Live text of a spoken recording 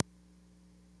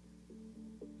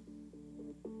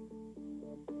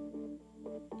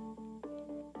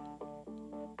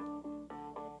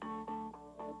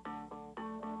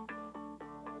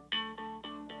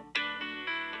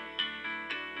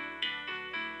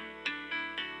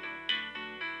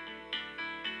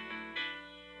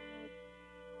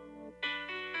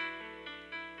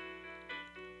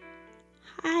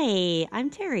Hi, I'm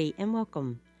Terry, and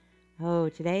welcome. Oh,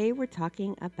 today we're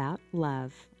talking about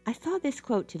love. I saw this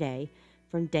quote today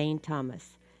from Dane Thomas.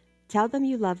 Tell them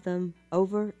you love them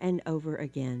over and over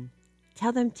again.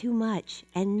 Tell them too much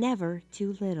and never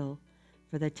too little.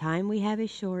 For the time we have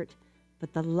is short,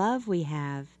 but the love we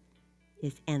have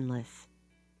is endless.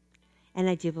 And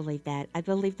I do believe that. I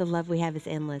believe the love we have is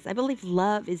endless. I believe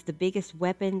love is the biggest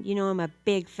weapon. You know, I'm a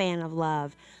big fan of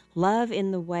love. Love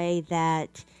in the way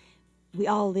that we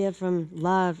all live from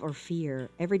love or fear.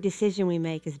 Every decision we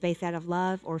make is based out of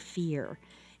love or fear.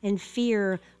 And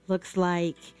fear looks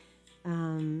like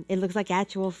it looks like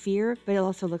actual fear, but it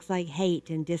also looks like hate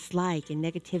and dislike and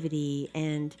negativity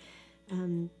and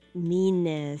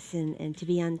meanness and to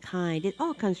be unkind. It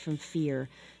all comes from fear.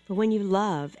 But when you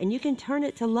love, and you can turn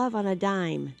it to love on a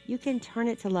dime, you can turn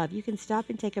it to love. You can stop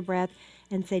and take a breath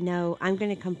and say, no, I'm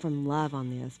going to come from love on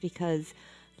this, because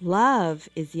love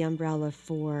is the umbrella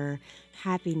for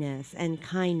happiness and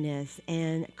kindness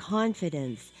and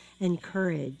confidence and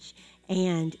courage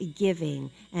and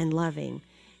giving and loving.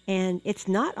 And it's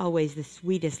not always the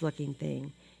sweetest looking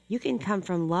thing. You can come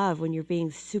from love when you're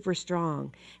being super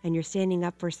strong and you're standing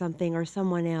up for something or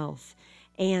someone else.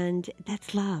 And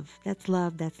that's love. That's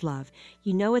love. That's love.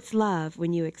 You know it's love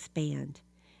when you expand.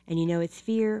 And you know it's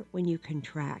fear when you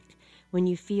contract. When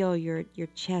you feel your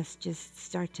chest just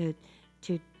start to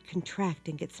contract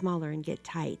and get smaller and get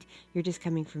tight. You're just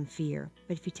coming from fear.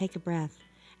 But if you take a breath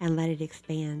and let it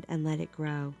expand and let it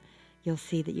grow, you'll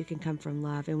see that you can come from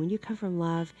love. And when you come from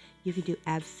love, you can do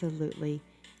absolutely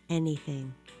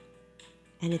anything.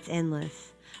 And it's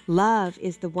endless. Love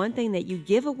is the one thing that you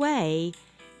give away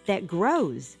that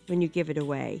grows when you give it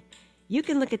away. You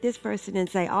can look at this person and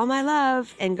say, all my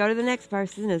love, and go to the next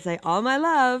person and say, all my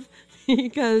love,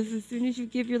 because as soon as you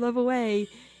give your love away,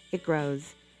 it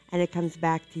grows and it comes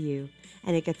back to you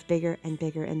and it gets bigger and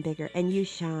bigger and bigger, and you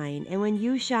shine. And when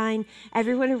you shine,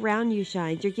 everyone around you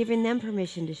shines. You're giving them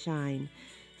permission to shine.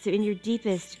 So in your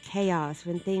deepest chaos,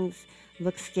 when things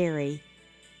look scary,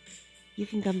 you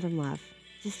can come from love.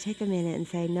 Just take a minute and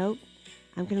say, nope,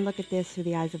 I'm going to look at this through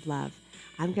the eyes of love.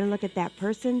 I'm going to look at that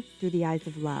person through the eyes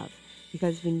of love.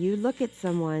 Because when you look at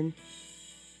someone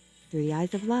through the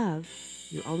eyes of love,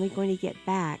 you're only going to get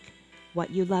back what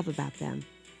you love about them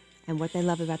and what they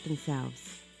love about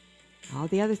themselves. All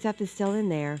the other stuff is still in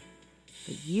there,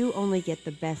 but you only get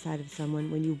the best out of someone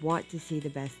when you want to see the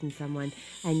best in someone.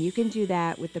 And you can do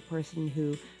that with the person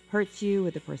who hurts you,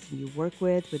 with the person you work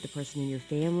with the person in your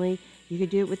family. You could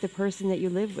do it with the person that you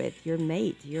live with, your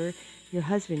mate, your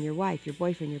husband, your wife, your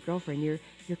boyfriend, your girlfriend, your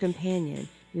companion,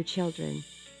 your children.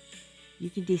 You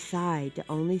can decide to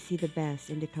only see the best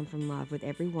and to come from love with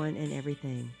everyone and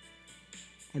everything.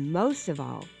 And most of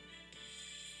all,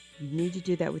 you need to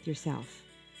do that with yourself.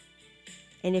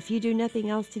 And if you do nothing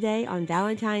else today, on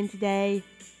Valentine's Day,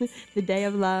 the day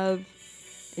of love,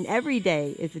 and every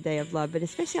day is a day of love, but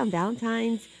especially on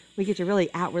Valentine's, we get to really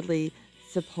outwardly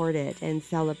support it and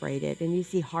celebrate it. And you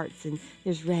see hearts, and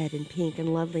there's red and pink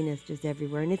and loveliness just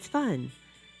everywhere, and it's fun.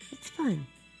 It's fun.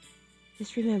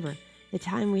 Just remember, the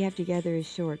time we have together is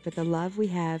short, but the love we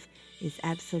have is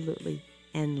absolutely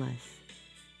endless.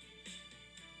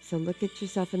 So look at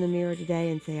yourself in the mirror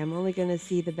today and say, I'm only going to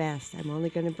see the best. I'm only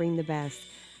going to bring the best.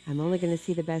 I'm only going to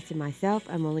see the best in myself.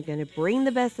 I'm only going to bring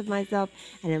the best of myself.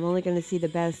 And I'm only going to see the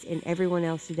best in everyone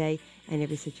else today and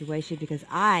every situation, because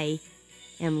I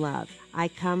am love. I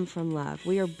come from love.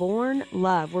 We are born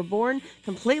love. We're born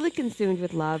completely consumed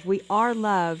with love. We are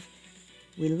love.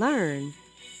 We learn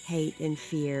hate and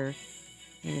fear.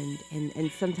 And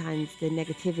sometimes the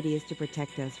negativity is to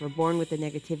protect us. We're born with the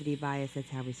negativity bias. That's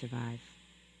how we survive.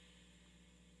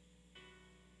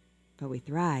 But we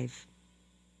thrive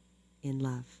in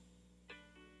love.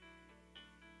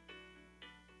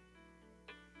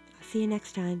 I'll see you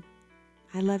next time.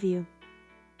 I love you.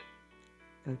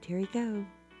 Go, Terry, go.